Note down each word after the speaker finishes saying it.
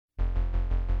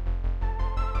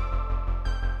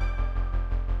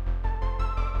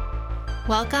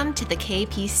Welcome to the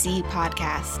KPC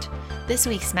podcast. This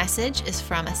week's message is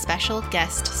from a special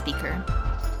guest speaker.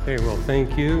 Hey, well,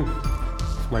 thank you.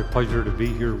 It's my pleasure to be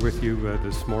here with you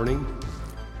this morning.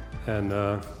 And,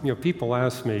 people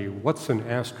ask me, what's an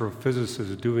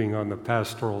astrophysicist doing on the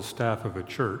pastoral staff of a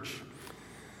church?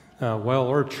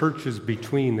 Our church is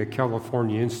between the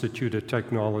California Institute of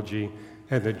Technology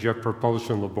and the Jet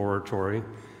Propulsion Laboratory.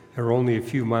 We're only a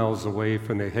few miles away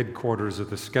from the headquarters of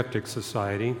the Skeptic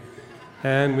Society.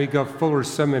 And we got Fuller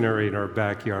Seminary in our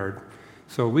backyard.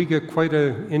 So we get quite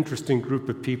an interesting group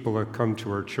of people that come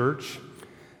to our church.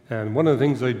 And one of the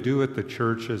things I do at the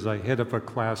church is I head up a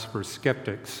class for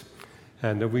skeptics.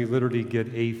 And then we literally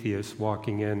get atheists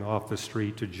walking in off the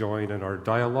street to join in our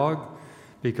dialogue,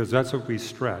 because that's what we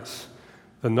stress.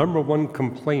 The number one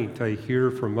complaint I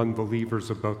hear from unbelievers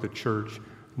about the church: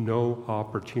 no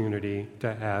opportunity to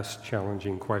ask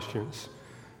challenging questions.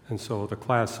 And so the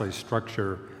class I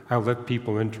structure, I'll let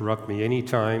people interrupt me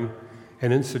anytime.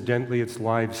 And incidentally, it's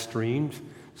live streamed,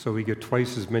 so we get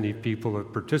twice as many people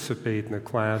that participate in the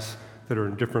class that are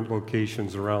in different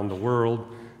locations around the world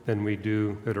than we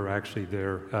do that are actually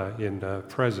there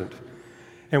present.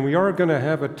 And we are going to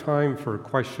have a time for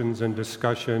questions and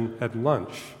discussion at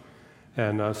lunch.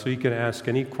 And so you can ask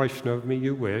any question of me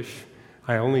you wish.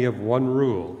 I only have one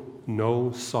rule: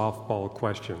 no softball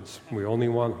questions. We only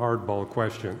want hardball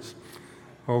questions.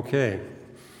 Okay.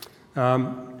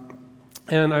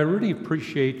 And I really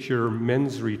appreciate your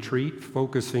men's retreat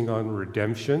focusing on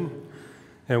redemption.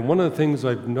 And one of the things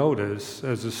I've noticed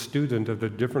as a student of the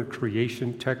different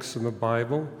creation texts in the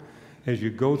Bible, as you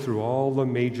go through all the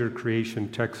major creation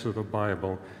texts of the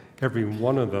Bible, every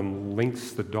one of them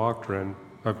links the doctrine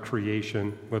of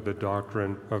creation with the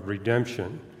doctrine of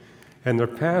redemption. And there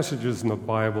are passages in the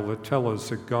Bible that tell us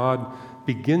that God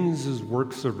begins his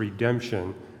works of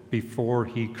redemption before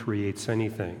he creates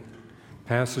anything.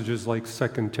 Passages like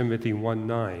 2 Timothy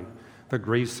 1:9, the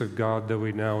grace of God that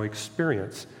we now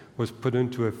experience was put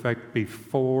into effect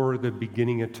before the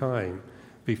beginning of time,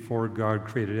 before God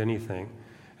created anything.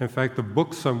 In fact, the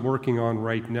books I'm working on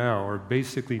right now are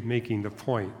basically making the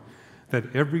point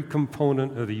that every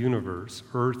component of the universe,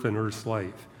 Earth and Earth's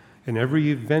life, and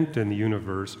every event in the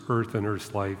universe, Earth and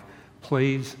Earth's life,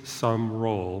 plays some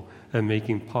role in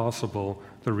making possible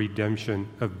the redemption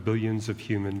of billions of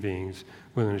human beings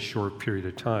within a short period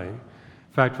of time.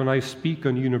 In fact, when I speak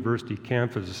on university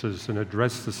campuses and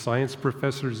address the science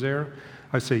professors there,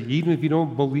 I say, even if you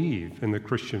don't believe in the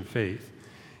Christian faith,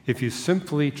 if you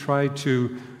simply try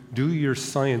to do your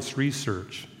science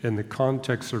research in the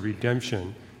context of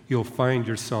redemption, you'll find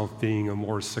yourself being a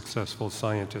more successful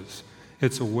scientist.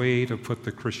 It's a way to put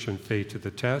the Christian faith to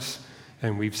the test,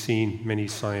 and we've seen many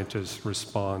scientists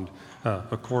respond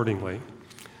accordingly.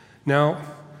 Now,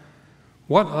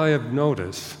 what I have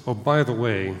noticed, by the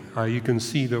way, you can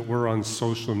see that we're on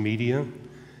social media,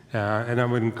 and I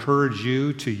would encourage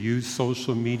you to use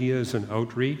social media as an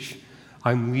outreach.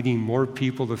 I'm leading more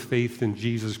people to faith in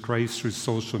Jesus Christ through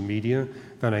social media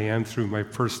than I am through my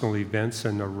personal events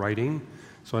and writing.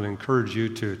 So I'd encourage you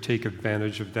to take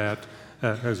advantage of that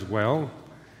as well.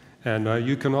 And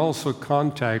you can also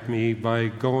contact me by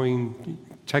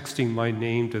texting my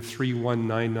name to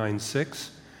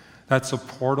 31996. That's a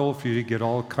portal for you to get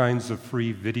all kinds of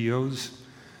free videos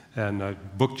and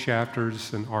book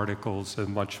chapters and articles and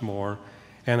much more.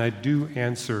 And I do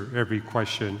answer every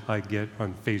question I get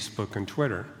on Facebook and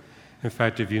Twitter. In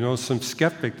fact, if you know some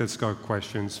skeptic that's got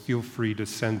questions, feel free to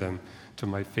send them to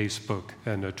my Facebook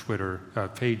and Twitter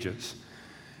pages.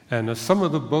 And some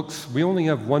of the books, we only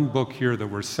have one book here that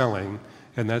we're selling,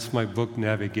 and that's my book,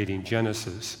 Navigating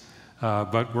Genesis.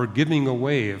 But we're giving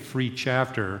away a free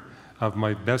chapter of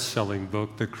my best-selling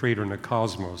book, The Creator and the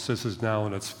Cosmos. This is now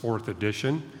in its 4th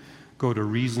edition. Go to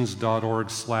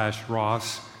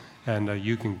reasons.org/Ross, and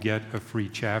you can get a free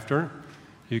chapter.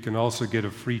 You can also get a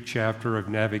free chapter of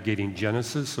Navigating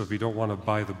Genesis, so if you don't want to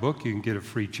buy the book, you can get a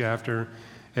free chapter.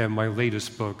 And my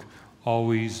latest book,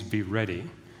 Always Be Ready,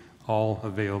 all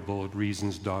available at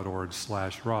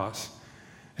reasons.org/Ross.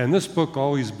 And this book,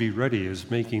 Always Be Ready, is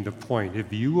making the point,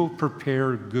 if you will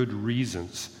prepare good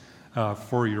reasons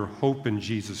for your hope in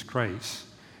Jesus Christ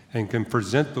and can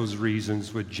present those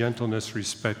reasons with gentleness,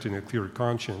 respect, and a clear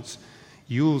conscience,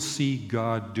 you will see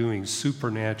God doing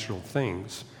supernatural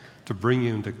things to bring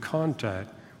you into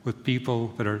contact with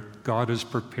people that God has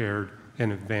prepared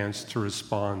in advance to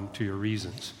respond to your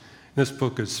reasons. This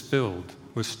book is filled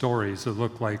with stories that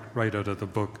look like right out of the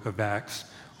book of Acts,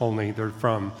 only they're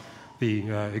from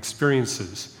the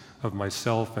experiences of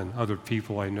myself and other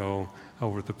people I know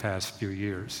over the past few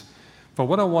years. But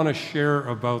what I want to share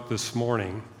about this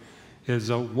morning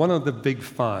is one of the big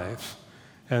five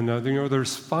And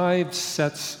there's 5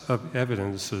 sets of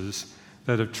evidences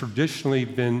that have traditionally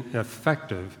been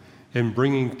effective in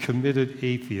bringing committed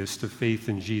atheists to faith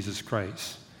in Jesus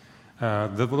Christ.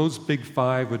 Those big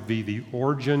 5 would be the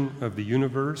origin of the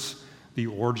universe, the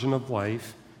origin of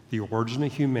life, the origin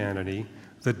of humanity,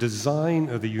 the design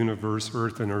of the universe,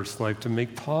 earth, and earth's life to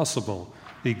make possible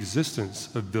the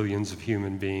existence of billions of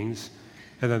human beings,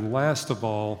 and then last of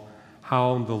all,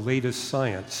 how the latest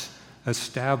science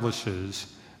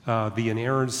establishes the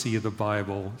inerrancy of the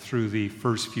Bible through the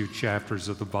first few chapters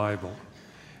of the Bible.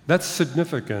 That's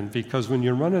significant because when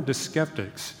you run into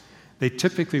skeptics, they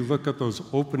typically look at those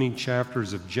opening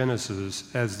chapters of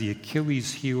Genesis as the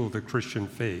Achilles heel of the Christian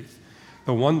faith,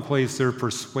 the one place they're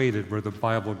persuaded where the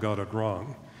Bible got it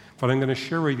wrong. But I'm going to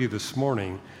share with you this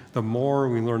morning, the more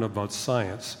we learn about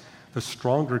science, the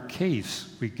stronger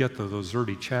case we get to those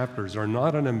early chapters are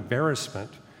not an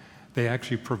embarrassment. They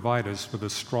actually provide us with the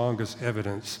strongest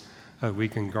evidence we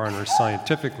can garner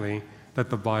scientifically that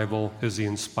the Bible is the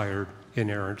inspired,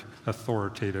 inerrant,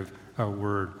 authoritative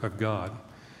Word of God.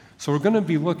 So we're going to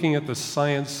be looking at the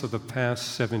science of the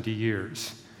past 70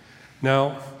 years.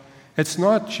 Now, it's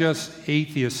not just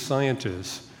atheist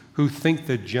scientists who think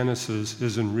that Genesis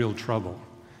is in real trouble.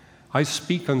 I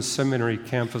speak on seminary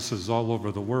campuses all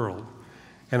over the world,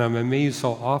 and I'm amazed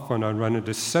how often I run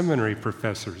into seminary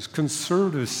professors,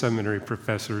 conservative seminary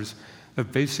professors,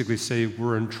 that basically say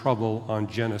we're in trouble on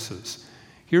Genesis.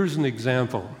 Here's an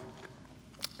example.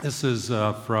 This is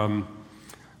from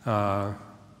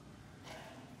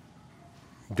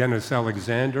Dennis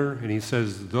Alexander, and he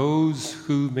says, "Those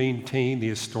who maintain the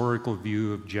historical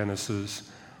view of Genesis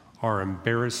are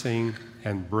embarrassing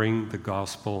and bring the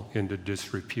gospel into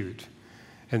disrepute."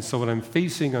 And so what I'm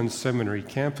facing on seminary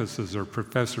campuses are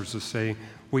professors who say,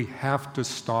 we have to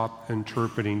stop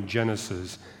interpreting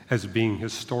Genesis as being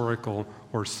historical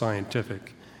or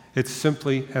scientific. It's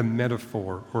simply a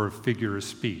metaphor or a figure of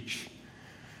speech.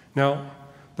 Now,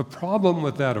 the problem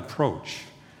with that approach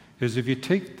is if you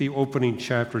take the opening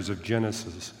chapters of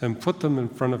Genesis and put them in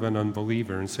front of an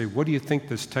unbeliever and say, what do you think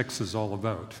this text is all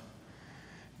about?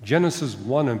 Genesis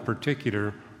 1 in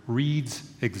particular reads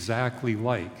exactly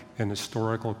like an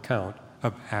historical account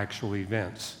of actual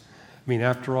events. I mean,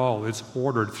 after all, it's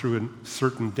ordered through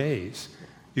certain days.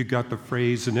 You got the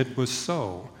phrase, and it was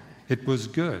so. It was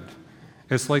good.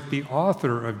 It's like the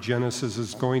author of Genesis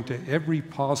is going to every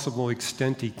possible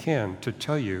extent he can to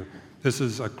tell you this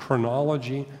is a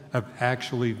chronology of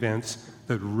actual events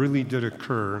that really did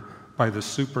occur by the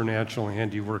supernatural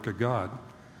handiwork of God.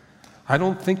 I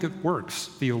don't think it works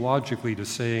theologically to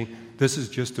say this is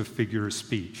just a figure of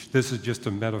speech. This is just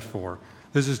a metaphor.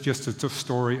 This is just a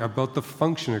story about the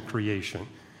function of creation.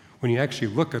 When you actually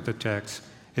look at the text,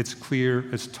 it's clear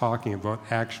it's talking about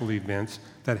actual events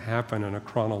that happen in a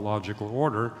chronological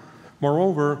order.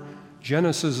 Moreover,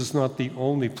 Genesis is not the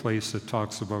only place that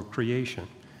talks about creation.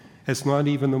 It's not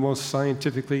even the most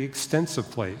scientifically extensive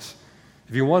place.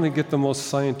 If you want to get the most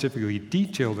scientifically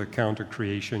detailed account of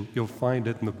creation, you'll find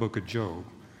it in the book of Job.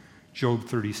 Job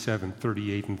 37,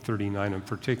 38, and 39 in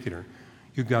particular.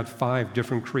 You've got 5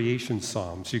 different creation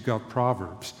psalms. You've got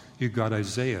Proverbs. You've got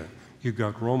Isaiah. You've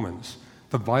got Romans.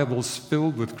 The Bible's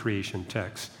filled with creation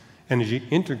texts. And as you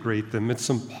integrate them, it's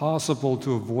impossible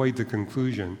to avoid the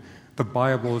conclusion the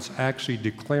Bible is actually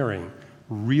declaring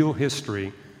real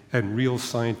history and real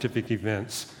scientific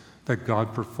events that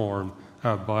God performed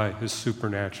by his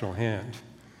supernatural hand.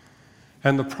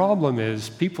 And the problem is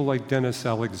people like Dennis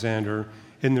Alexander,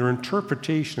 in their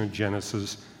interpretation of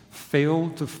Genesis,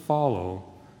 failed to follow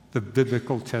the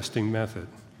biblical testing method.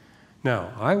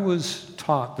 Now, I was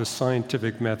taught the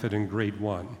scientific method in grade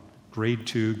 1, grade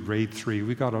 2, grade 3.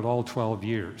 We got it all 12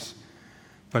 years.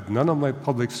 But none of my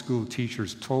public school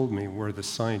teachers told me where the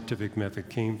scientific method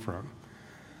came from.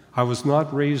 I was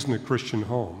not raised in a Christian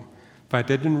home. In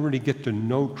fact, I didn't really get to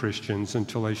know Christians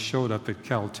until I showed up at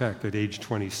Caltech at age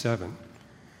 27.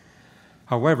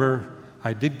 However,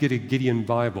 I did get a Gideon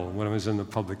Bible when I was in the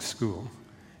public school,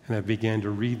 and I began to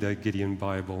read that Gideon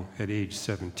Bible at age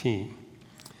 17.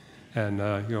 And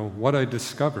what I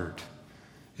discovered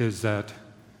is that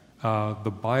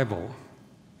the Bible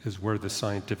is where the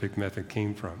scientific method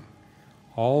came from.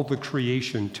 All the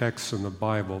creation texts in the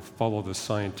Bible follow the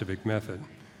scientific method.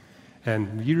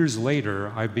 And years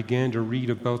later, I began to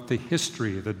read about the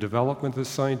history of the development of the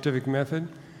scientific method.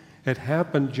 It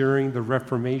happened during the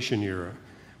Reformation era,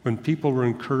 when people were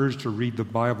encouraged to read the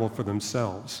Bible for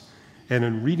themselves. And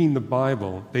in reading the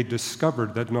Bible, they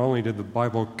discovered that not only did the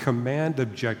Bible command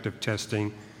objective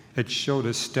testing, it showed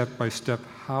us step by step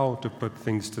how to put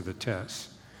things to the test.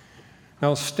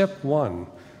 Now, step 1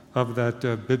 of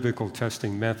that biblical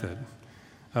testing method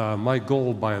My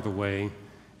goal, by the way,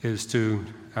 is to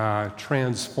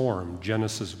transform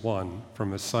Genesis 1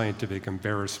 from a scientific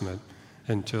embarrassment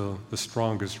into the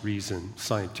strongest reason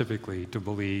scientifically to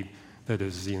believe that it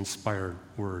is the inspired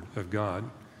Word of God.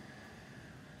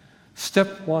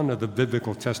 Step 1 of the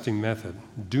biblical testing method: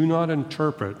 do not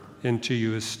interpret until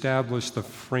you establish the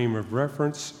frame of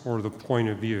reference or the point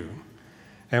of view.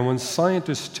 And when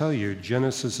scientists tell you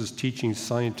Genesis is teaching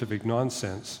scientific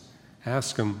nonsense,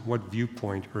 ask them, what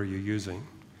viewpoint are you using?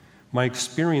 My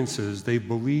experience is they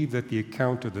believe that the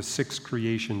account of the 6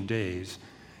 creation days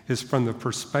is from the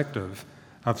perspective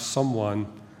of someone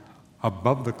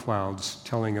above the clouds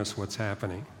telling us what's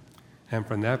happening. And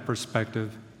from that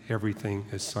perspective, everything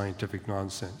is scientific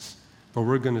nonsense. But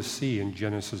we're going to see in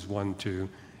Genesis 1:2,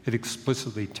 it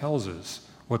explicitly tells us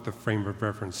what the frame of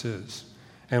reference is.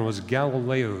 And it was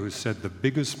Galileo who said the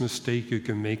biggest mistake you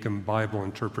can make in Bible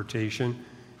interpretation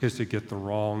is to get the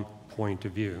wrong point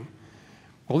of view.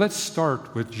 Well, let's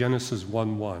start with Genesis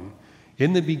 1:1.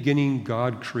 In the beginning,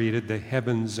 God created the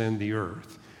heavens and the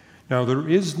earth. Now, there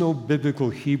is no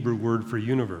biblical Hebrew word for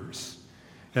universe.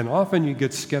 And often you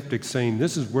get skeptics saying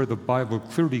this is where the Bible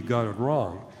clearly got it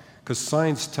wrong, because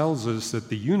science tells us that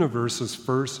the universe is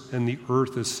first and the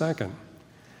earth is second.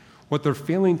 What they're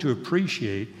failing to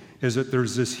appreciate is that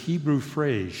there's this Hebrew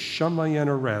phrase, Shamayim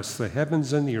Ares, the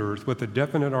heavens and the earth, with the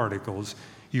definite articles.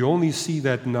 You only see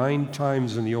that 9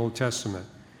 times in the Old Testament.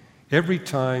 Every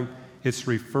time it's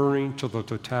referring to the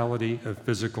totality of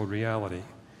physical reality.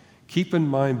 Keep in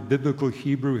mind, biblical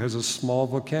Hebrew has a small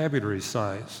vocabulary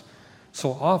size.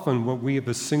 So often what we have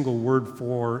a single word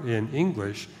for in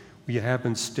English, we have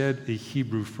instead a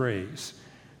Hebrew phrase.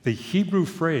 The Hebrew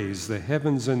phrase, the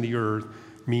heavens and the earth,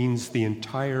 means the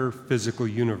entire physical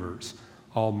universe,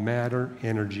 all matter,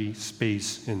 energy,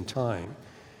 space, and time.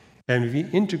 And if you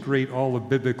integrate all the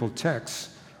biblical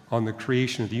texts on the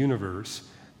creation of the universe,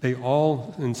 they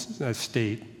all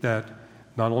state that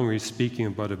not only are we speaking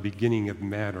about a beginning of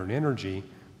matter and energy,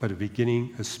 but a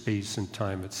beginning of space and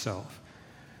time itself.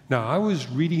 Now, I was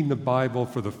reading the Bible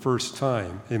for the first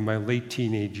time in my late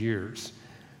teenage years.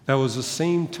 That was the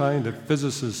same time that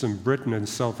physicists in Britain and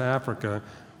South Africa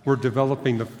were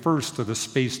developing the first of the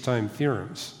space-time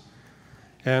theorems.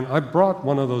 And I brought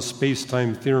one of those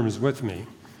space-time theorems with me.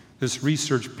 This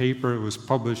research paper was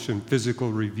published in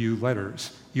Physical Review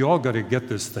Letters. You all got to get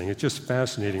this thing. It's just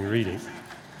fascinating reading.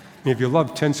 I mean, if you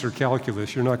love tensor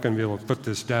calculus, you're not going to be able to put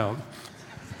this down.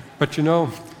 But you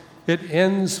know, it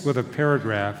ends with a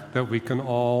paragraph that we can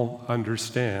all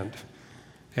understand.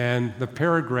 And the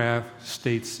paragraph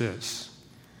states this,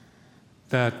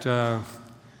 that, that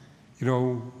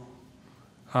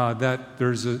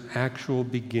there's an actual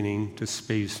beginning to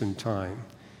space and time.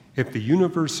 If the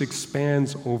universe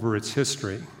expands over its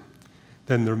history,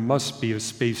 then there must be a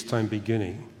space-time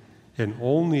beginning. And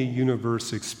only a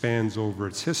universe expands over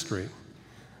its history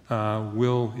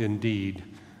will indeed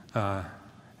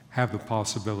have the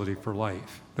possibility for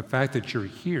life. The fact that you're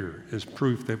here is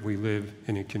proof that we live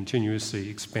in a continuously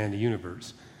expanding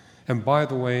universe. And by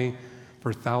the way,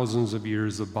 for thousands of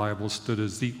years, the Bible stood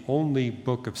as the only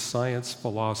book of science,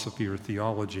 philosophy, or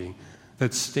theology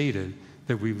that stated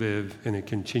that we live in a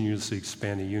continuously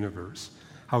expanding universe,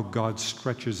 how God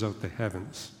stretches out the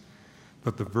heavens.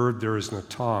 But the verb there is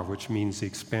natah, which means the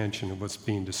expansion of what's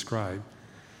being described.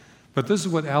 But this is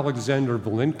what Alexander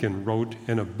Vilenkin wrote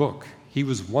in a book. He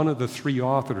was one of the 3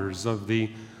 authors of the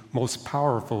most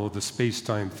powerful of the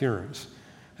space-time theorems.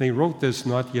 And he wrote this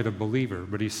not yet a believer,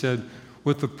 but he said,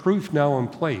 with the proof now in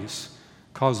place,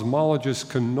 cosmologists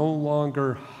can no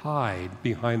longer hide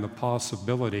behind the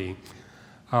possibility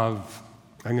of,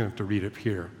 I'm going to have to read it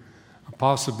here, a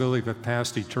possibility of a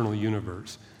past eternal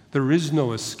universe. There is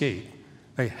no escape.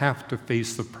 They have to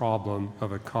face the problem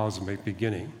of a cosmic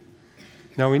beginning.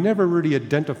 Now, we never really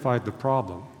identified the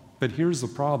problem, but here's the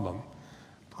problem.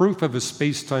 Proof of a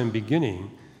space-time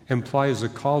beginning implies a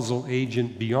causal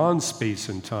agent beyond space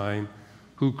and time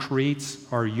who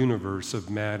creates our universe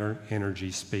of matter, energy,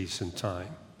 space, and time.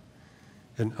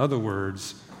 In other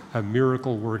words, a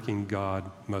miracle-working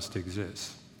God must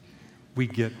exist. We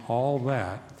get all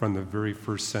that from the very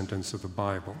first sentence of the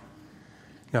Bible.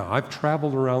 Now, I've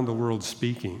traveled around the world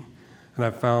speaking, and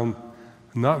I've found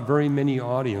not very many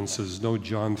audiences know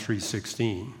John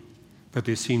 3:16, but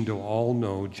they seem to all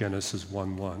know Genesis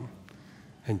 1:1.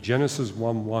 And Genesis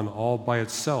 1:1 all by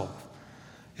itself,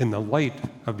 in the light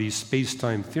of these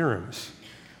space-time theorems,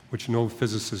 which no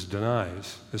physicist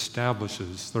denies,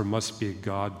 establishes there must be a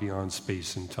God beyond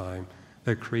space and time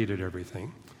that created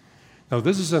everything. Now,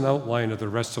 this is an outline of the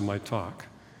rest of my talk.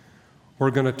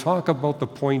 We're going to talk about the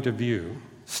point of view,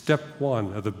 step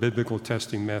 1 of the biblical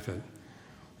testing method.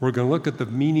 We're going to look at the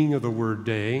meaning of the word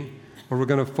day, but we're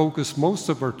going to focus most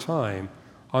of our time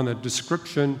on a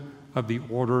description of the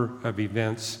order of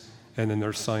events and in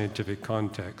their scientific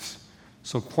context.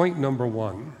 So point number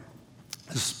one,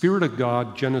 the Spirit of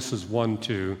God, Genesis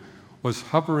 1:2, was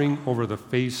hovering over the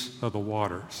face of the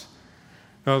waters.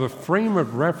 Now, the frame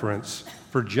of reference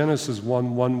for Genesis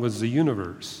 1:1 was the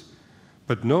universe.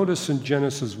 But notice in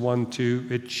Genesis 1:2,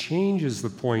 it changes the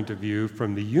point of view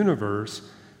from the universe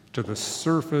to the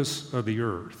surface of the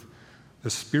earth. The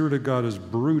Spirit of God is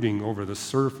brooding over the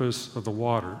surface of the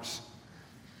waters.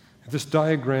 This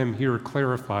diagram here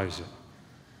clarifies it,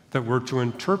 that we're to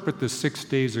interpret the 6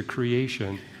 days of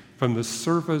creation from the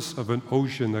surface of an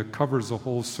ocean that covers the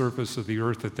whole surface of the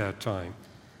earth at that time.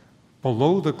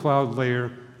 Below the cloud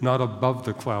layer, not above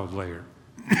the cloud layer.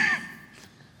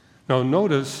 Now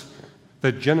notice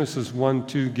that Genesis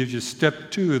 1:2 gives you step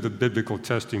 2 of the biblical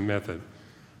testing method.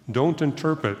 Don't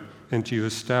interpret until you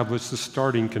establish the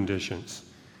starting conditions.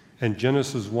 And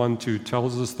Genesis 1:2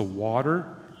 tells us the water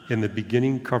in the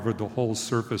beginning covered the whole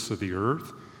surface of the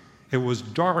earth. It was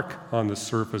dark on the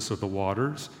surface of the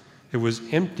waters. It was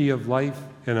empty of life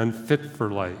and unfit for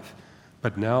life.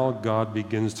 But now God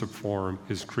begins to perform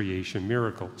his creation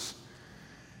miracles.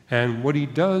 And what he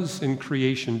does in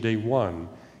creation day 1,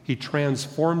 he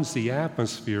transforms the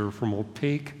atmosphere from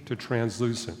opaque to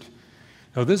translucent.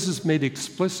 Now, this is made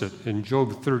explicit in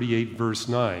Job 38, verse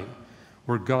 9,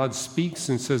 where God speaks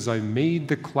and says, I made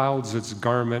the clouds its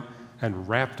garment and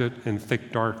wrapped it in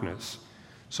thick darkness.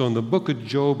 So in the book of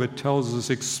Job, it tells us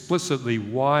explicitly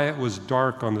why it was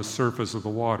dark on the surface of the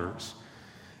waters.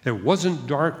 It wasn't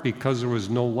dark because there was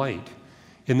no light.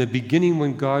 In the beginning,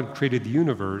 when God created the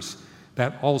universe,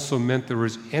 that also meant there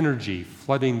was energy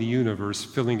flooding the universe,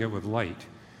 filling it with light.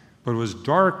 But it was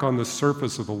dark on the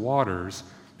surface of the waters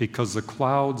because the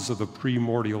clouds of the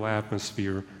primordial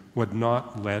atmosphere would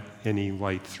not let any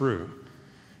light through.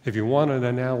 If you want an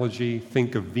analogy,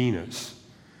 think of Venus.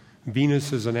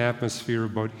 Venus is an atmosphere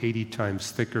about 80 times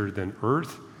thicker than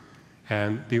Earth,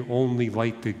 and the only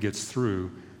light that gets through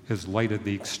is light at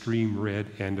the extreme red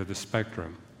end of the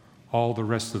spectrum. All the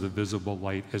rest of the visible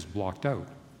light is blocked out.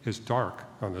 It's dark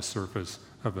on the surface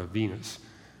of a Venus.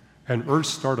 And Earth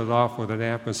started off with an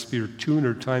atmosphere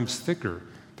 200 times thicker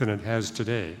than it has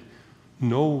today.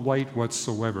 No light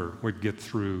whatsoever would get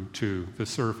through to the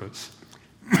surface.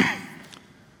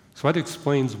 So that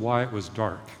explains why it was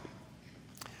dark.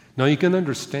 Now you can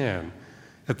understand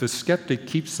if the skeptic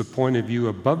keeps the point of view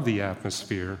above the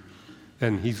atmosphere,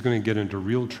 then he's going to get into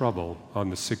real trouble on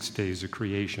the 6 days of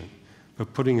creation.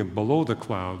 But putting it below the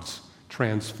clouds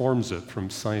transforms it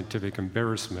from scientific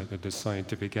embarrassment into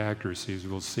scientific accuracy, as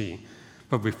we'll see.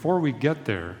 But before we get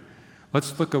there,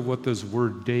 let's look at what this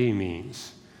word day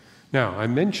means. Now, I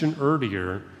mentioned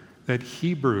earlier that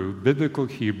Hebrew, biblical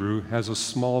Hebrew, has a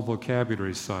small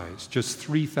vocabulary size, just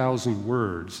 3,000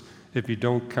 words if you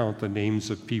don't count the names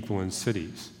of people and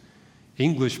cities.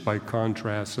 English, by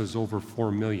contrast, has over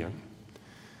 4 million.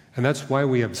 And that's why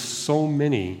we have so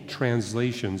many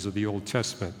translations of the Old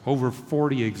Testament. Over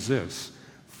 40 exists,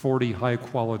 40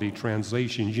 high-quality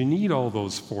translations. You need all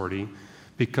those 40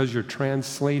 because you're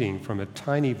translating from a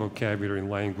tiny vocabulary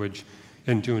language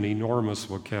into an enormous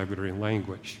vocabulary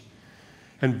language.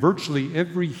 And virtually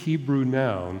every Hebrew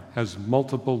noun has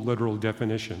multiple literal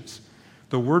definitions.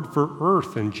 The word for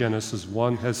earth in Genesis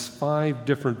 1 has 5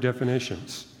 different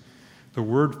definitions. The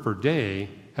word for day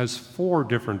has 4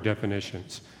 different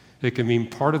definitions. It can mean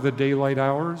part of the daylight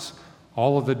hours,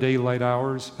 all of the daylight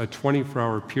hours, a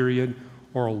 24-hour period,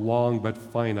 or a long but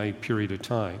finite period of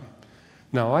time.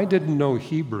 Now, I didn't know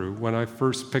Hebrew when I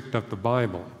first picked up the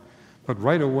Bible, but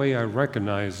right away I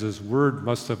recognized this word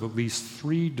must have at least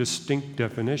 3 distinct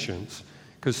definitions,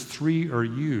 because 3 are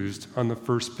used on the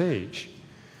first page.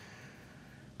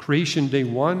 Creation day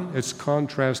 1, it's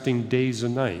contrasting days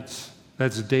and nights.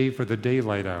 That's day for the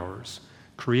daylight hours.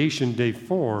 Creation day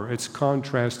 4, it's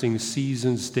contrasting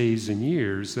seasons, days, and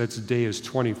years. That's day as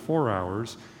 24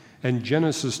 hours. And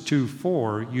Genesis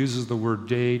 2:4 uses the word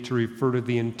day to refer to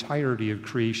the entirety of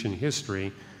creation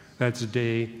history. That's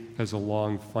day as a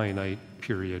long, finite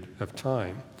period of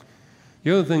time.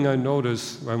 The other thing I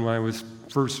noticed when I was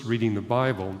first reading the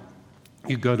Bible,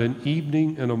 you got an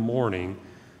evening and a morning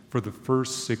for the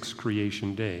first 6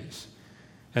 creation days.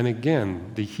 And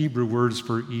again, the Hebrew words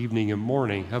for evening and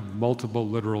morning have multiple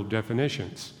literal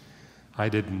definitions. I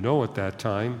didn't know at that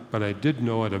time, but I did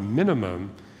know at a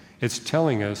minimum, it's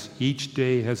telling us each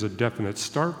day has a definite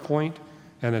start point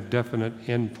and a definite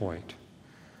end point.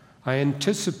 I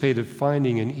anticipated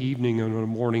finding an evening and a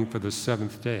morning for the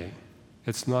 7th day.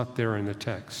 It's not there in the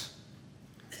text.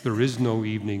 There is no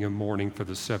evening and morning for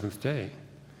the 7th day.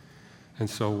 And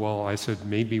so, well, I said,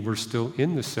 maybe we're still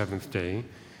in the seventh day.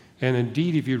 And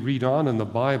indeed, if you read on in the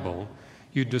Bible,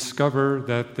 you discover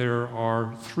that there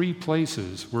are 3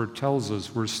 places where it tells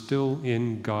us we're still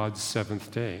in God's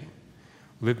seventh day.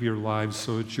 Live your lives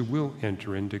so that you will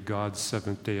enter into God's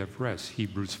seventh day of rest.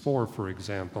 Hebrews 4, for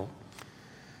example.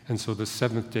 And so the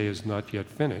seventh day is not yet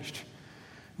finished.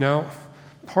 Now,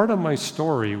 part of my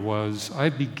story was I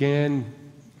began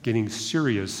getting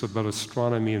serious about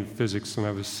astronomy and physics when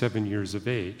I was 7 years of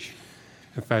age.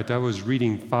 In fact, I was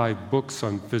reading 5 books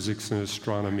on physics and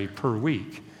astronomy per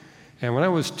week. And when I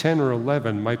was 10 or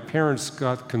 11, my parents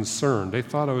got concerned. They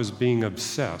thought I was being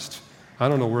obsessed. I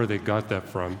don't know where they got that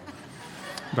from.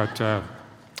 But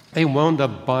they wound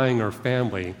up buying our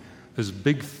family this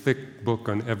big, thick book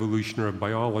on evolutionary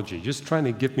biology, just trying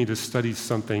to get me to study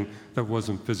something that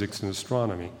wasn't physics and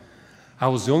astronomy. I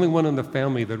was the only one in the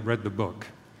family that read the book.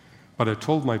 But I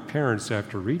told my parents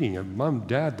after reading it, Mom,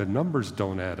 Dad, the numbers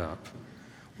don't add up.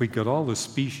 We got all the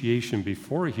speciation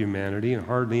before humanity and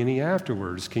hardly any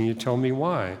afterwards. Can you tell me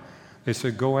why? They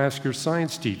said, go ask your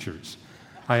science teachers.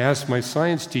 I asked my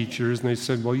science teachers, and they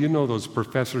said, well, you know those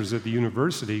professors at the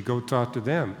university, go talk to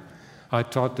them. I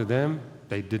talked to them,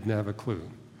 they didn't have a clue.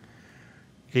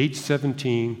 Age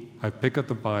 17, I pick up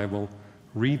the Bible,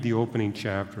 read the opening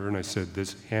chapter, and I said,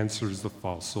 this answers the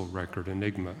fossil record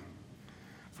enigma.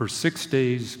 For 6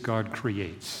 days, God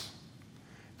creates.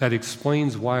 That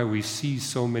explains why we see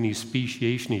so many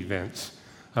speciation events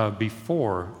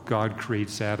before God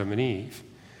creates Adam and Eve.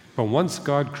 But once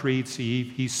God creates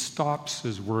Eve, he stops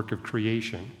his work of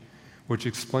creation, which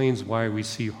explains why we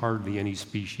see hardly any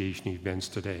speciation events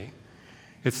today.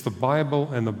 It's the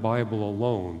Bible and the Bible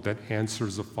alone that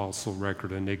answers the fossil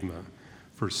record enigma.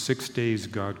 For 6 days,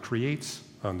 God creates.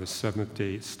 On the 7th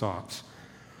day, it stops.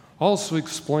 Also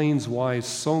explains why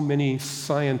so many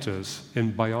scientists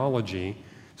in biology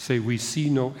say we see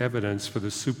no evidence for the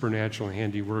supernatural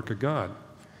handiwork of God.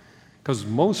 Because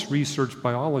most research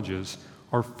biologists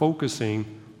are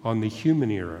focusing on the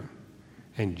human era.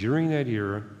 And during that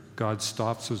era, God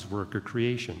stops his work of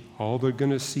creation. All they're going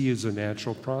to see is a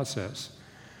natural process.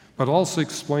 But also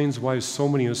explains why so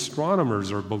many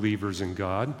astronomers are believers in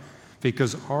God,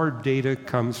 because our data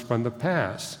comes from the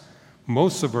past.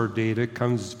 Most of our data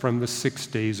comes from the 6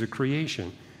 days of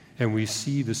creation, and we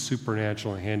see the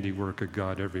supernatural handiwork of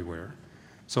God everywhere.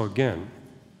 So again,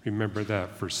 remember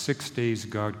that. For 6 days,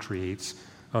 God creates.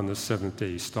 On the 7th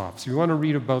day, he stops. If you want to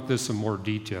read about this in more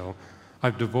detail,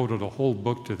 I've devoted a whole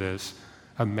book to this,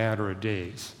 A Matter of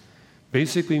Days,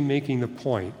 basically making the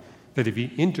point that if you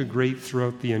integrate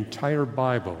throughout the entire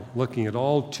Bible, looking at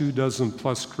all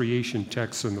 24+ creation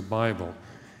texts in the Bible,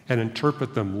 and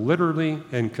interpret them literally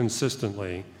and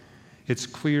consistently, it's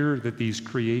clear that these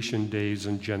creation days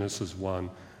in Genesis 1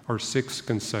 are 6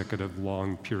 consecutive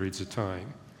long periods of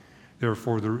time.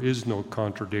 Therefore, there is no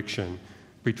contradiction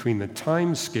between the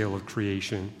time scale of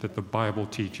creation that the Bible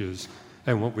teaches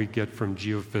and what we get from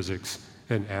geophysics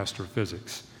and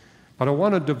astrophysics. But I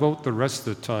want to devote the rest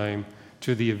of the time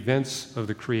to the events of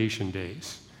the creation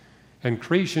days. And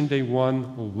creation day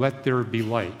 1, let there be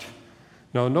light.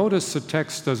 Now notice the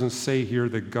text doesn't say here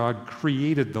that God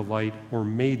created the light or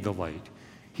made the light.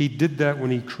 He did that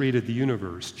when he created the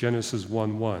universe, Genesis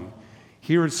 1:1.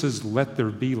 Here it says, let there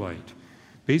be light.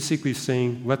 Basically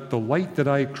saying, let the light that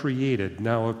I created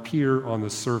now appear on the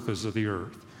surface of the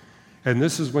earth. And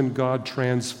this is when God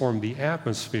transformed the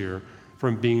atmosphere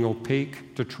from being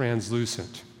opaque to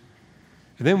translucent.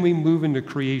 And then we move into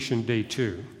creation day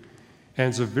 2. And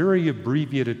it's a very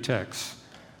abbreviated text.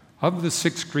 Of the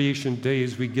 6 creation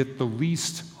days, we get the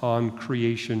least on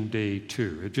creation day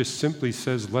 2. It just simply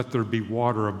says, let there be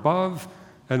water above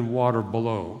and water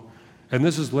below. And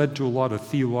this has led to a lot of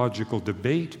theological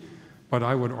debate, but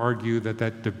I would argue that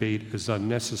that debate is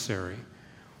unnecessary.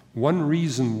 One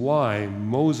reason why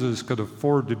Moses could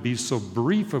afford to be so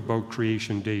brief about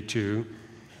creation day 2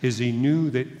 is he knew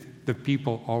that the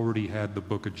people already had the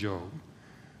book of Job.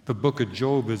 The book of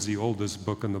Job is the oldest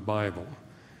book in the Bible.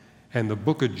 And the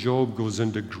book of Job goes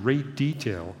into great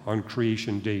detail on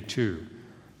creation day 2.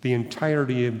 The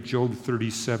entirety of Job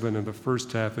 37 and the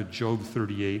first half of Job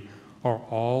 38 are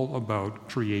all about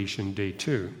creation day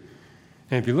 2.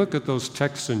 And if you look at those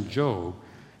texts in Job,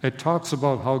 it talks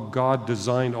about how God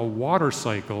designed a water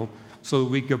cycle so that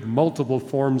we get multiple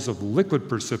forms of liquid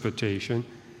precipitation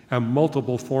and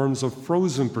multiple forms of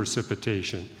frozen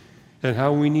precipitation, and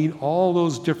how we need all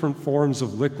those different forms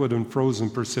of liquid and frozen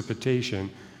precipitation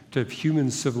to have human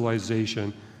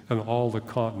civilization on all the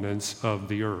continents of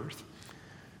the earth.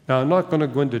 Now, I'm not going to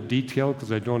go into detail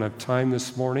because I don't have time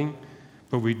this morning,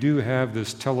 but we do have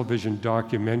this television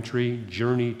documentary,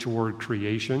 Journey Toward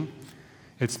Creation.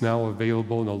 It's now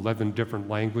available in 11 different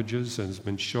languages and has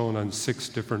been shown on 6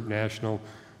 different national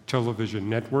television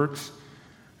networks.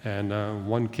 And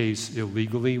one case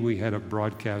illegally, we had it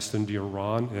broadcast into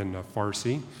Iran in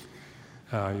Farsi.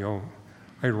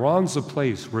 Iran's a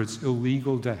place where it's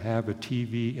illegal to have a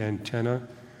TV antenna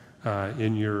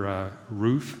in your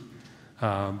roof,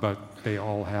 but they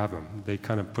all have them. They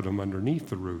kind of put them underneath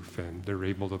the roof, and they're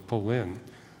able to pull in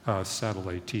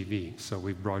satellite TV. So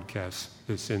we broadcast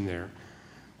this in there.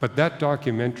 But that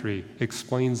documentary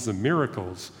explains the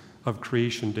miracles of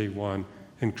Creation Day 1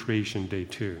 and Creation Day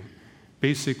 2.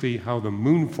 Basically, how the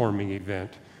moon forming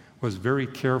event was very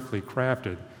carefully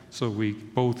crafted so we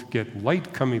both get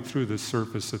light coming through the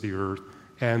surface of the earth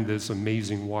and this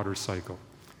amazing water cycle.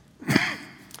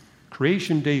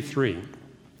 Creation Day 3,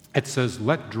 it says,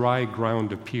 "Let dry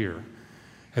ground appear."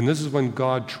 And this is when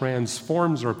God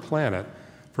transforms our planet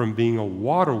from being a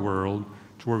water world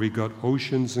to where we got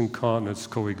oceans and continents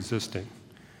coexisting.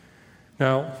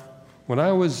 Now, when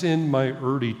I was in my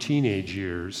early teenage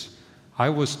years, I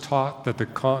was taught that the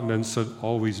continents had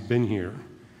always been here.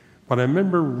 But I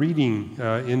remember reading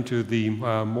into the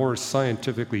more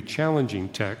scientifically challenging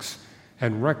texts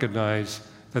and recognized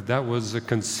that that was a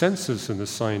consensus in the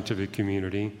scientific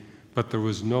community, but there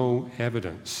was no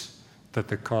evidence that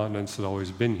the continents had always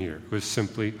been here. It was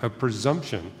simply a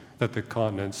presumption that the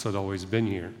continents had always been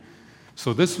here.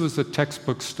 So this was the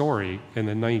textbook story in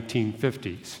the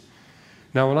 1950s.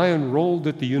 Now, when I enrolled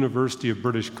at the University of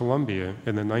British Columbia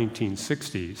in the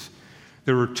 1960s,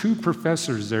 there were 2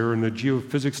 professors there in the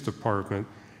geophysics department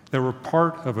that were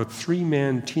part of a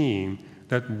 3-man team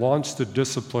that launched the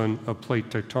discipline of plate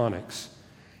tectonics.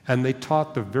 And they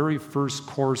taught the very first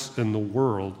course in the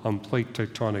world on plate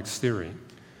tectonics theory.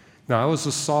 Now, I was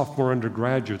a sophomore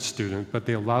undergraduate student, but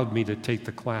they allowed me to take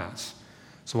the class.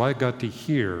 So I got to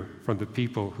hear from the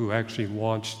people who actually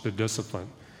launched the discipline.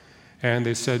 And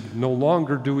they said, no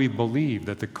longer do we believe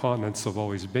that the continents have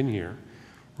always been here.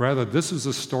 Rather, this is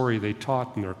a story they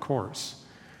taught in their course,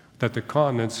 that the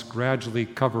continents gradually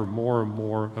cover more and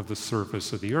more of the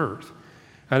surface of the earth.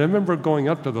 And I remember going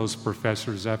up to those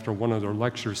professors after one of their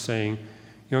lectures saying,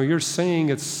 you're saying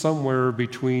it's somewhere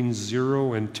between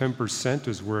 0 and 10%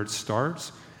 is where it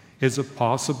starts. Is it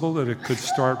possible that it could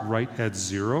start right at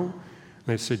 0? And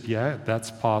they said, yeah,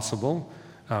 that's possible.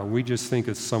 We just think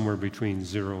it's somewhere between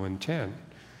 0 and 10.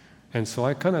 And so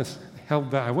I kind of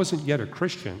held that. I wasn't yet a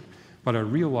Christian, but I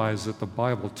realized that the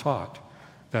Bible taught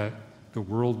that the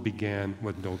world began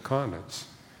with no continents.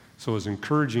 So it was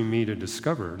encouraging me to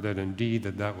discover that indeed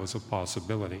that was a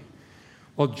possibility.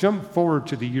 Well, jump forward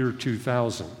to the year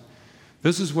 2000.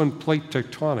 This is when plate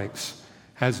tectonics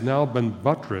has now been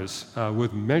buttressed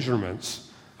with measurements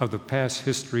of the past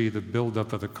history, the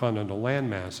buildup of the continental land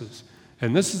masses.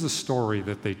 And this is the story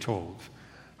that they told,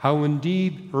 how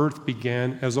indeed Earth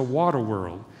began as a water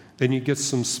world. Then you get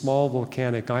some small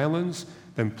volcanic islands,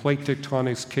 then plate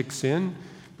tectonics kicks in,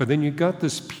 but then you got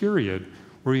this period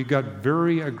where you got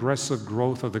very aggressive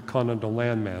growth of the continental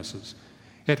land masses.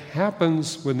 It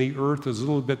happens when the Earth is a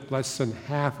little bit less than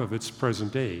half of its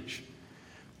present age.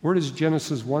 Where does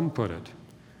Genesis 1 put it?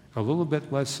 A little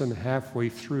bit less than halfway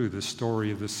through the story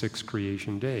of the 6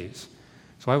 creation days.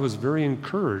 So I was very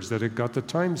encouraged that it got the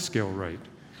time scale right.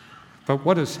 But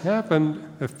what has happened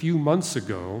a few months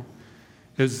ago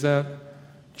is that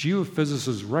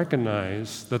geophysicists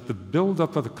recognize that the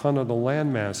buildup of the continental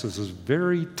land masses is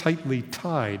very tightly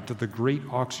tied to the great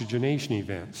oxygenation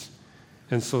events.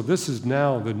 And so this is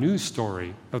now the news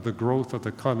story of the growth of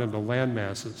the continental land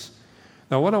masses.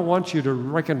 Now, what I want you to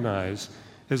recognize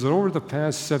is that over the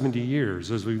past 70 years,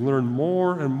 as we learn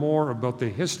more and more about the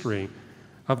history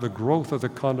of the growth of the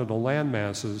continental land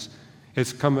masses,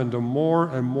 it's come into more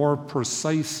and more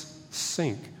precise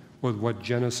sync with what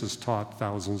Genesis taught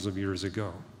thousands of years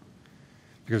ago.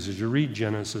 Because as you read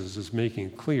Genesis, it's making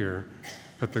it clear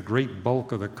that the great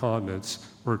bulk of the continents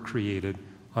were created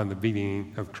on the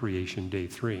beginning of Creation Day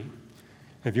 3.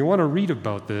 If you want to read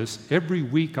about this, every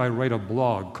week I write a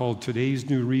blog called Today's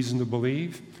New Reason to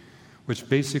Believe, which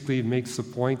basically makes the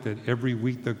point that every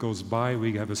week that goes by,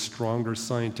 we have a stronger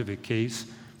scientific case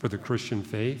for the Christian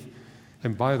faith.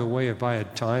 And by the way, if I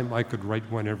had time, I could write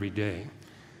one every day.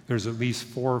 There's at least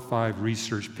 4 or 5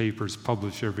 research papers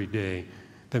published every day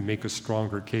that make a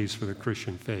stronger case for the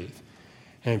Christian faith.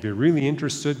 And if you're really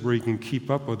interested, where you can keep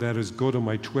up with that is go to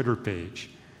my Twitter page.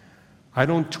 I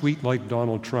don't tweet like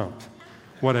Donald Trump.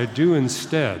 What I do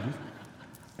instead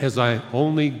is I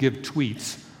only give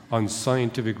tweets on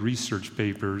scientific research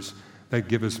papers that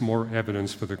give us more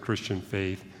evidence for the Christian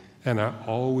faith, and I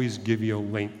always give you a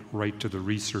link right to the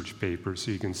research paper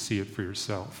so you can see it for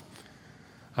yourself.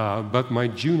 But my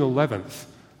June 11th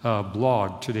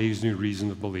blog, Today's New Reason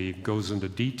to Believe, goes into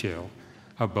detail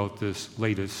about this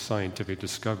latest scientific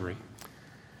discovery.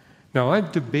 Now,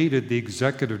 I've debated the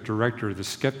executive director of the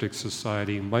Skeptics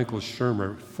Society, Michael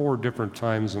Shermer, 4 different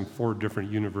times on 4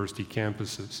 different university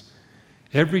campuses.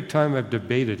 Every time I've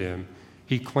debated him,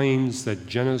 he claims that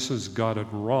Genesis got it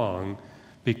wrong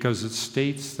because it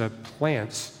states that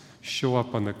plants show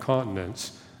up on the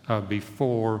continents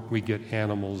before we get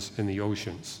animals in the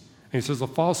oceans. And he says the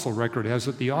fossil record has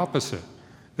it the opposite,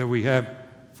 that we have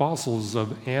fossils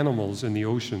of animals in the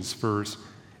oceans first,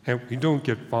 and we don't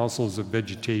get fossils of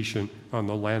vegetation on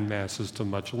the land masses till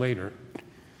much later.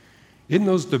 In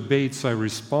those debates, I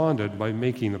responded by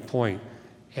making the point,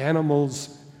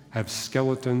 animals have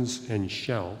skeletons and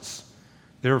shells.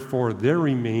 Therefore, their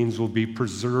remains will be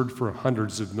preserved for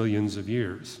hundreds of millions of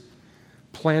years.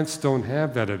 Plants don't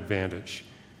have that advantage.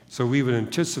 So we would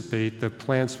anticipate that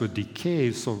plants would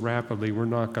decay so rapidly we're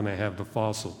not going to have the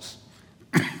fossils.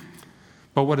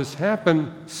 But what has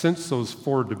happened since those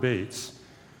 4 debates,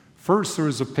 first there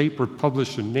was a paper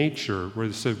published in Nature where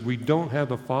they said we don't have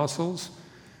the fossils,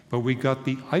 but we got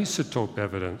the isotope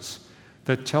evidence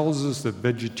that tells us that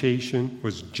vegetation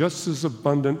was just as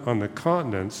abundant on the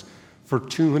continents for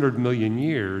 200 million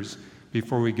years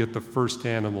before we get the first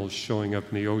animals showing up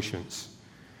in the oceans.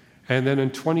 And then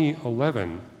in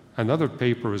 2011, another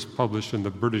paper was published in the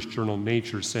British journal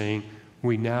Nature saying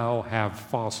we now have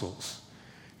fossils.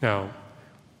 Now,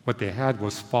 what they had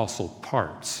was fossil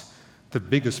parts. The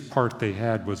biggest part they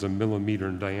had was 1 millimeter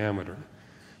in diameter.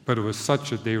 But it was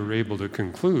such that they were able to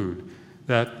conclude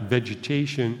that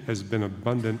vegetation has been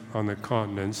abundant on the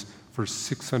continents for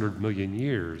 600 million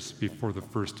years before the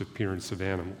first appearance of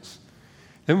animals.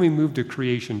 Then we move to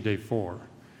creation day 4.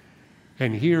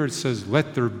 And here it says,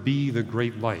 let there be the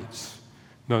great lights.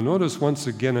 Now notice once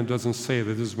again, it doesn't say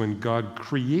that this is when God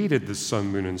created the sun,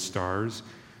 moon, and stars.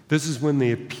 This is when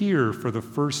they appear for the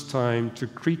first time to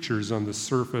creatures on the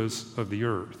surface of the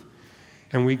earth.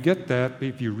 And we get that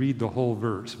if you read the whole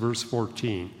verse, verse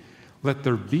 14. Let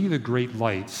there be the great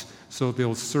lights, so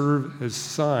they'll serve as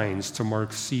signs to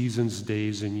mark seasons,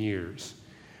 days, and years.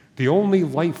 The only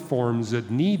life forms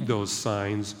that need those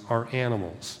signs are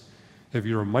animals. If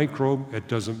you're a microbe, it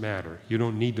doesn't matter. You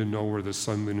don't need to know where the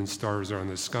sun, moon, and stars are in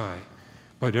the sky.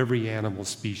 But every animal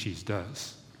species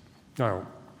does. Now,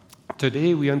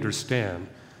 today we understand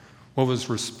what was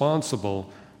responsible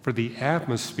for the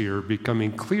atmosphere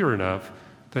becoming clear enough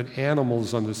that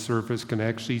animals on the surface can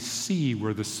actually see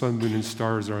where the sun, moon, and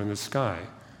stars are in the sky.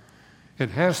 It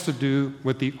has to do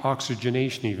with the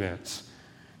oxygenation events.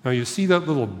 Now, you see that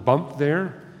little bump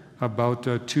there about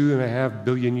 2.5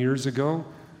 billion years ago?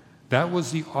 That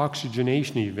was the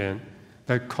oxygenation event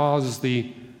that caused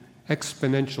the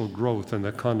exponential growth in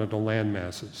the continental land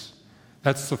masses.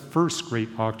 That's the first great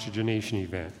oxygenation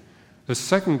event. The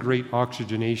second great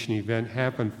oxygenation event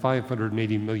happened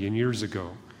 580 million years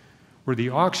ago, where the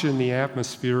oxygen in the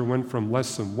atmosphere went from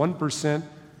less than 1%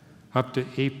 up to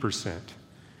 8%.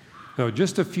 Now,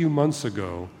 just a few months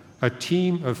ago, a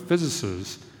team of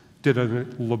physicists did a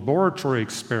laboratory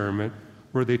experiment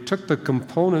where they took the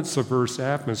components of Earth's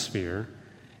atmosphere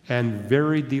and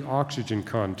varied the oxygen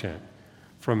content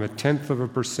from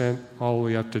 0.1% all the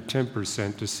way up to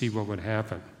 10% to see what would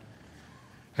happen.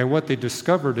 And what they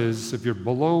discovered is if you're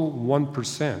below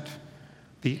 1%,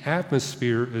 the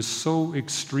atmosphere is so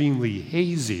extremely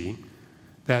hazy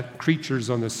that creatures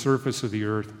on the surface of the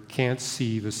earth can't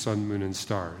see the sun, moon, and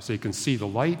stars. They can see the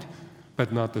light,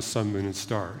 but not the sun, moon, and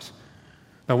stars.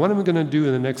 Now, what I'm going to do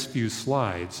in the next few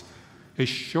slides is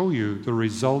show you the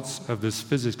results of this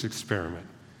physics experiment.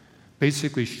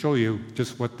 Basically show you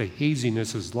just what the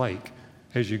haziness is like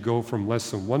as you go from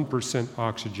less than 1%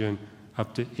 oxygen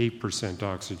up to 8%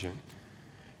 oxygen.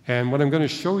 And what I'm going to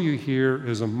show you here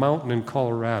is a mountain in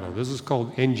Colorado. This is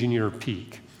called Engineer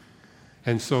Peak.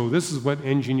 And so this is what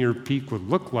Engineer Peak would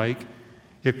look like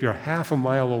if you're half a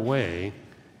mile away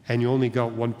and you only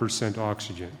got 1%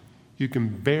 oxygen. You can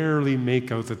barely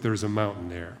make out that there's a mountain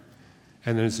there.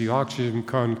 And as the oxygen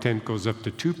content goes up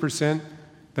to 2%,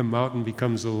 the mountain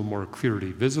becomes a little more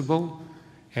clearly visible.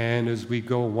 And as we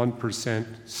go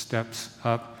 1% steps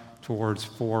up towards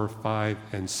 4, 5,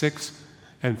 and 6,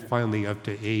 and finally up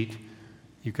to 8,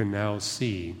 you can now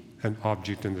see an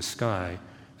object in the sky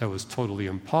that was totally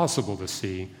impossible to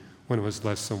see when it was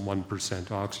less than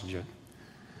 1% oxygen.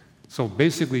 So it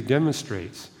basically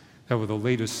demonstrates that with the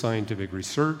latest scientific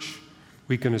research,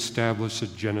 we can establish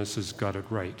that Genesis got it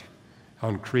right.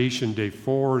 On creation day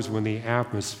 4 is when the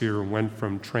atmosphere went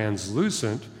from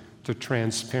translucent to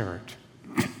transparent.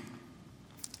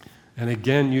 And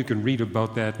again, you can read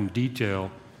about that in detail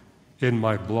in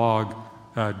my blog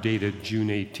dated June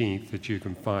 18th that you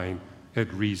can find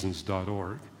at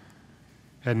reasons.org.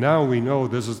 And now we know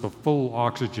this is the full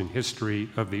oxygen history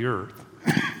of the Earth.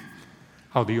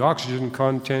 How the oxygen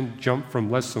content jumped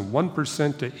from less than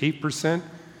 1% to 8%,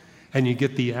 and you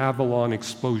get the Avalon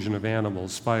explosion of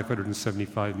animals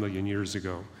 575 million years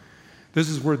ago. This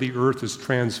is where the Earth is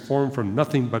transformed from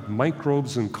nothing but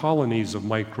microbes and colonies of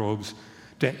microbes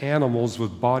to animals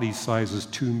with body sizes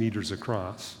 2 meters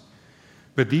across.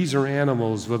 But these are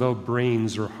animals without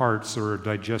brains or hearts or a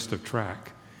digestive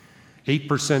tract.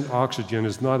 8% oxygen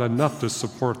is not enough to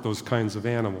support those kinds of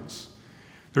animals.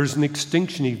 There's an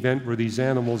extinction event where these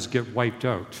animals get wiped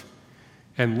out.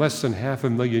 And less than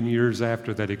 500,000 years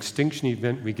after that extinction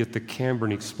event, we get the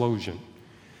Cambrian explosion.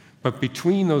 But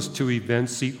between those two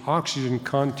events, the oxygen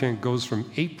content goes from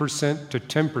 8% to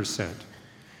 10%.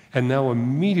 And now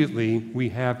immediately we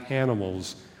have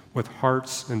animals with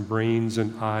hearts and brains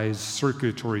and eyes,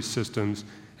 circulatory systems,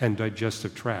 and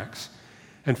digestive tracts.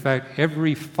 In fact,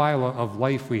 every phyla of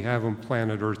life we have on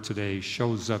planet Earth today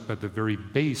shows up at the very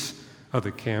base of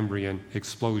the Cambrian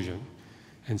explosion.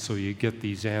 And so you get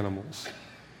these animals.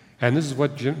 And this is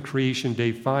what Creation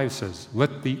Day 5 says.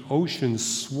 Let the oceans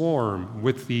swarm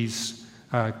with these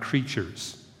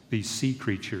creatures, these sea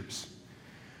creatures.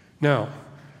 Now,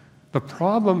 the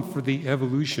problem for the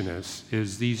evolutionists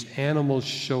is these animals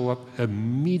show up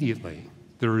immediately.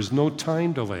 There is no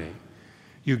time delay.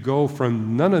 You go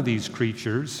from none of these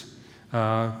creatures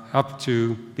up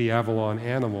to the Avalon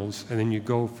animals, and then you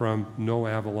go from no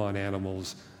Avalon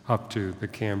animals up to the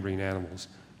Cambrian animals.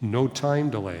 No time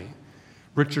delay.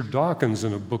 Richard Dawkins,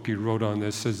 in a book he wrote on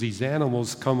this, says these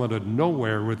animals come out of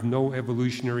nowhere with no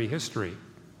evolutionary history.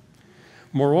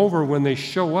 Moreover, when they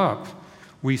show up,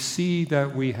 we see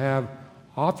that we have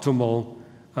optimal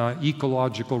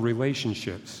ecological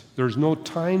relationships. There's no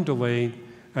time delay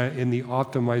in the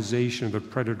optimization of the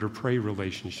predator-prey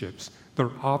relationships. They're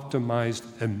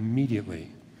optimized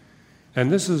immediately.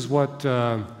 And this is what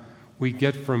we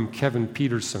get from Kevin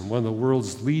Peterson, one of the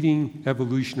world's leading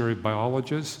evolutionary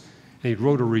biologists. He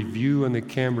wrote a review on the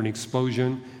Cambrian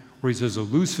explosion where he says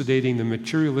elucidating the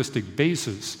materialistic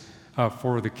basis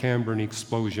for the Cambrian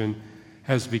explosion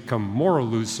has become more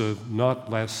elusive, not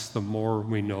less, the more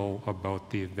we know about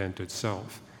the event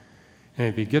itself. And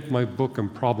if you get my book,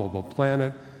 Improbable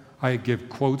Planet, I give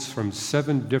quotes from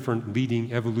 7 different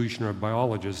leading evolutionary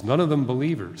biologists, none of them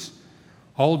believers,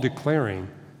 all declaring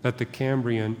that the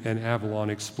Cambrian and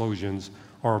Avalon explosions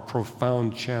are a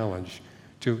profound challenge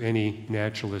to any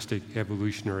naturalistic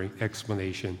evolutionary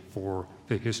explanation for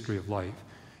the history of life.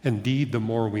 Indeed, the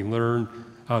more we learn,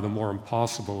 the more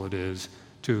impossible it is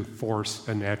to force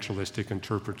a naturalistic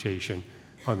interpretation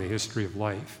on the history of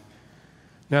life.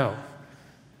 Now,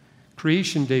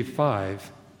 Creation Day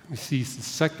 5 sees the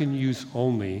second use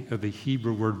only of the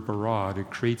Hebrew word bara to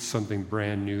create something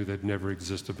brand new that never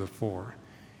existed before.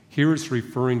 Here it's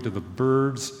referring to the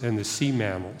birds and the sea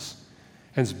mammals,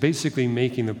 and it's basically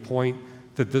making the point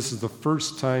that this is the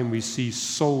first time we see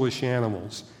soulish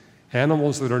animals,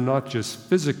 animals that are not just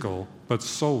physical, but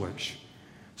soulish.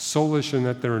 Soulish in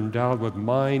that they're endowed with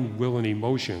mind, will, and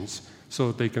emotions so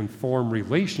that they can form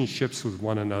relationships with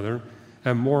one another,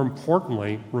 and more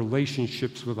importantly,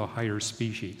 relationships with a higher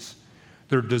species.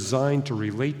 They're designed to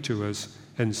relate to us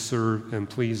and serve and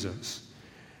please us.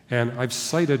 And I've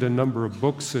cited a number of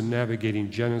books in Navigating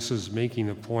Genesis making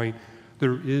the point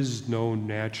there is no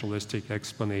naturalistic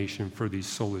explanation for these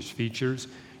soulish features.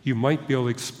 You might be able to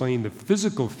explain the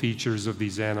physical features of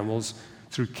these animals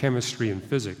through chemistry and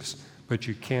physics, but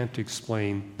you can't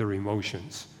explain their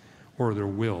emotions or their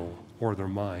will or their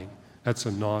mind. That's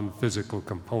a non-physical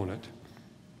component.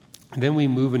 And then we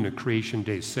move into Creation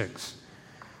Day 6.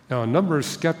 Now, a number of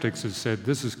skeptics have said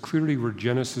this is clearly where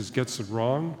Genesis gets it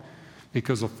wrong,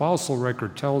 because the fossil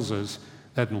record tells us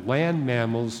that land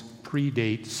mammals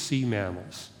predate sea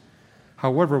mammals.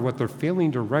 However, what they're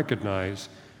failing to recognize,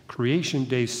 Creation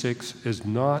Day 6 is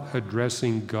not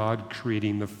addressing God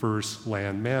creating the first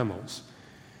land mammals.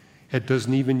 It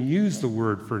doesn't even use the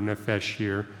word for nephesh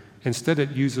here. Instead,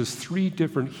 it uses 3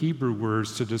 different Hebrew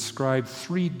words to describe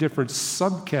 3 different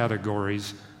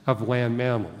subcategories of land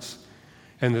mammals.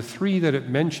 And the 3 that it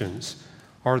mentions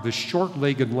are the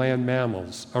short-legged land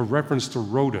mammals, a reference to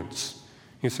rodents.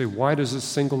 You say, why does it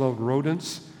single out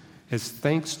rodents? It's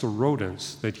thanks to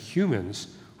rodents that humans,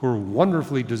 who are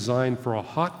wonderfully designed for a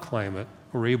hot climate,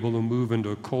 were able to move into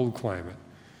a cold climate,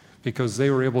 because they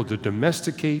were able to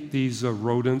domesticate these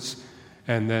rodents.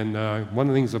 And then one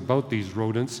of the things about these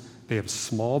rodents, they have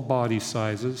small body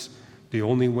sizes. The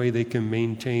only way they can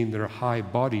maintain their high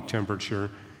body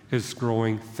temperature is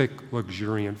growing thick,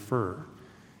 luxuriant fur.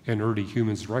 and early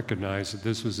humans recognized that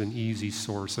this was an easy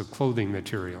source of clothing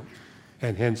material,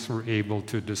 and hence were able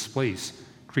to displace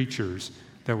creatures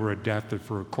that were adapted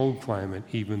for a cold climate,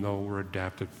 even though were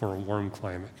adapted for a warm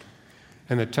climate.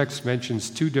 And the text mentions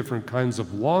two different kinds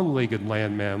of long-legged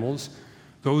land mammals,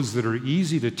 those that are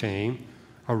easy to tame,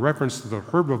 a reference to the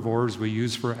herbivores we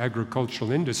use for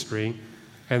agricultural industry,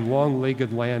 and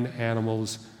long-legged land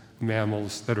animals,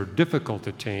 mammals that are difficult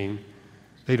to tame.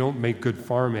 They don't make good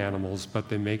farm animals, but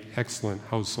they make excellent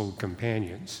household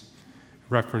companions.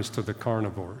 Reference to the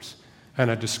carnivores. And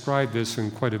I describe this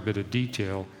in quite a bit of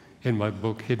detail in my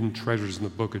book, Hidden Treasures in the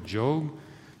Book of Job,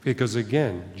 because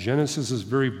again, Genesis is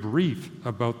very brief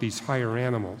about these higher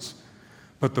animals,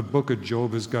 but the book of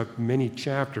Job has got many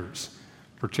chapters,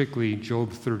 particularly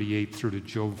Job 38 through to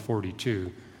Job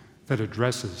 42, that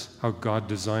addresses how God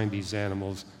designed these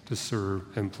animals to serve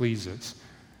and please us.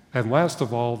 And last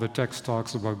of all, the text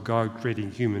talks about God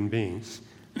creating human beings.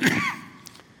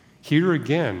 Here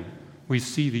again, we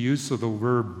see the use of the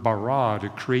word bara to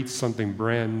create something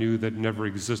brand new that never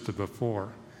existed before.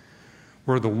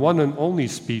 We're the one and only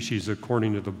species,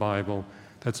 according to the Bible,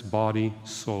 that's body,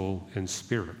 soul, and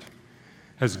spirit.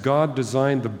 As God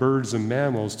designed the birds and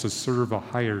mammals to serve a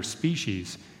higher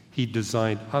species, He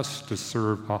designed us to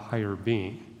serve a higher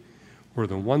being. We're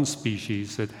the one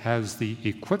species that has the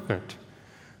equipment,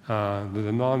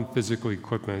 the non-physical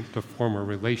equipment, to form a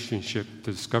relationship,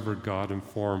 to discover God and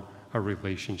form a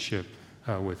relationship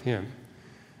with Him.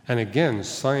 And again,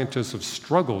 scientists have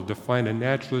struggled to find a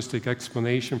naturalistic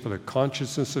explanation for the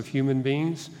consciousness of human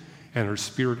beings and our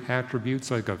spirit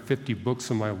attributes. I've got 50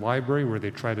 books in my library where they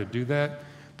try to do that.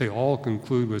 They all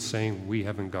conclude with saying, we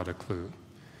haven't got a clue.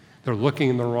 They're looking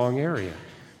in the wrong area.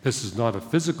 This is not a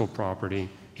physical property,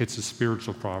 it's a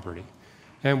spiritual property.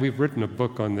 And we've written a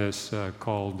book on this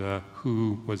called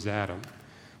Who Was Adam?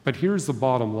 But here's the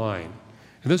bottom line,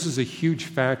 and this is a huge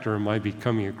factor in my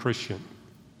becoming a Christian.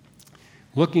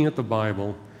 Looking at the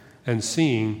Bible and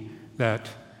seeing that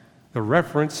the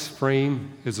reference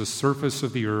frame is the surface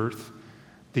of the earth,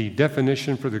 the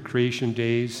definition for the creation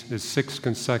days is 6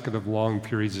 consecutive long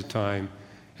periods of time,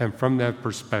 and from that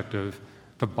perspective,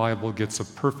 the Bible gets a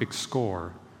perfect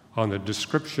score on the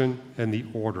description and the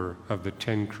order of the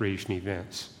 10 creation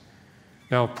events.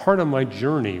 Now, part of my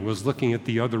journey was looking at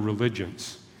the other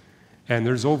religions, and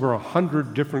there's over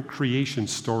 100 different creation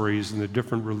stories in the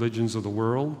different religions of the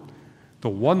world. The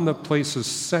one that places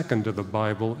second to the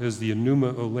Bible is the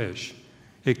Enuma Elish.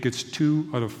 It gets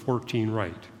 2 out of 14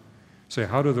 right. Say,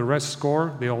 how do the rest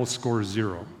score? They all score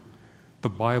 0. The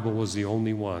Bible was the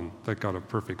only one that got a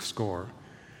perfect score.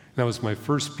 That was my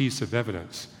first piece of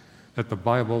evidence that the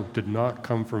Bible did not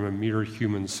come from a mere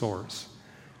human source.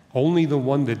 Only the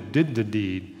one that did the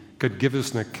deed could give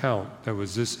us an account that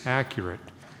was this accurate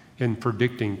in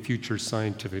predicting future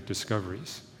scientific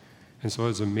discoveries. And so it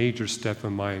was a major step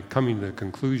in my coming to the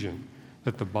conclusion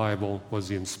that the Bible was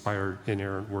the inspired,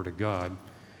 inerrant Word of God,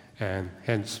 and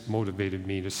hence motivated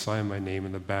me to sign my name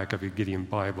in the back of a Gideon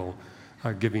Bible,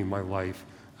 giving my life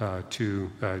to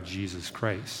Jesus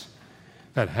Christ.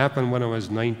 That happened when I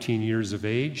was 19 years of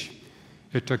age.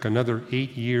 It took another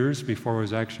 8 years before I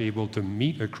was actually able to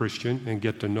meet a Christian and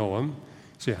get to know him.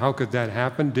 Say, how could that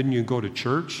happen? Didn't you go to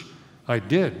church? I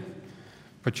did.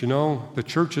 But you know, the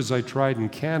churches I tried in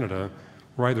Canada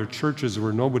were either churches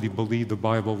where nobody believed the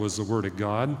Bible was the Word of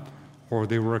God, or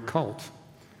they were a cult.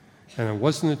 And it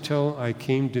wasn't until I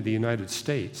came to the United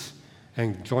States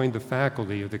and joined the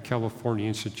faculty of the California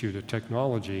Institute of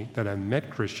Technology that I met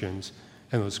Christians,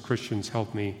 and those Christians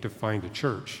helped me to find a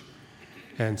church.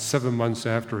 And 7 months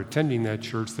after attending that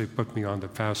church, they put me on the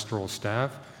pastoral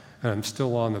staff, and I'm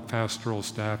still on the pastoral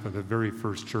staff of the very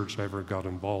first church I ever got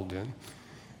involved in.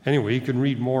 Anyway, you can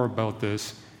read more about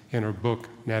this in our book,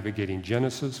 Navigating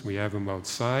Genesis. We have them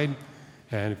outside,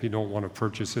 and if you don't want to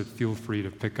purchase it, feel free to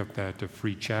pick up that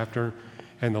free chapter.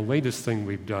 And the latest thing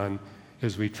we've done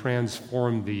is we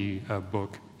transformed the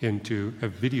book into a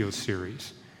video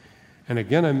series. And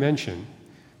again, I mentioned,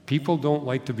 people don't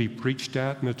like to be preached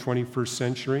at in the 21st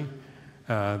century.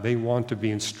 They want to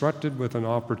be instructed with an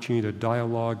opportunity to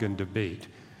dialogue and debate.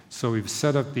 So we've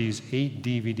set up these 8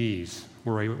 DVDs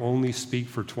where I only speak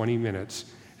for 20 minutes,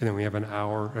 and then we have an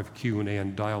hour of Q&A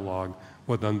and dialogue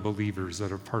with unbelievers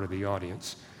that are part of the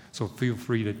audience. So feel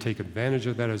free to take advantage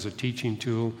of that as a teaching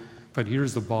tool. But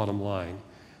here's the bottom line.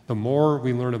 The more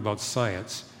we learn about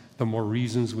science, the more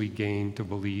reasons we gain to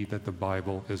believe that the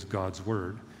Bible is God's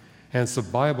Word. And it's the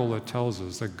Bible that tells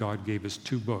us that God gave us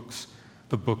 2 books,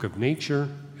 the book of nature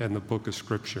and the book of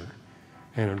Scripture.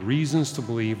 And reasons to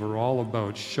believe are all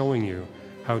about showing you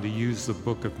how to use the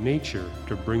book of nature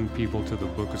to bring people to the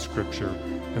book of Scripture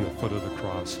and the foot of the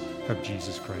cross of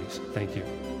Jesus Christ. Thank you.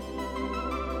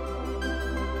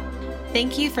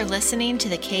 Thank you for listening to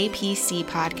the KPC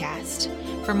podcast.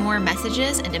 For more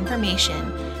messages and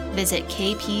information, visit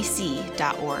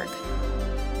kpc.org.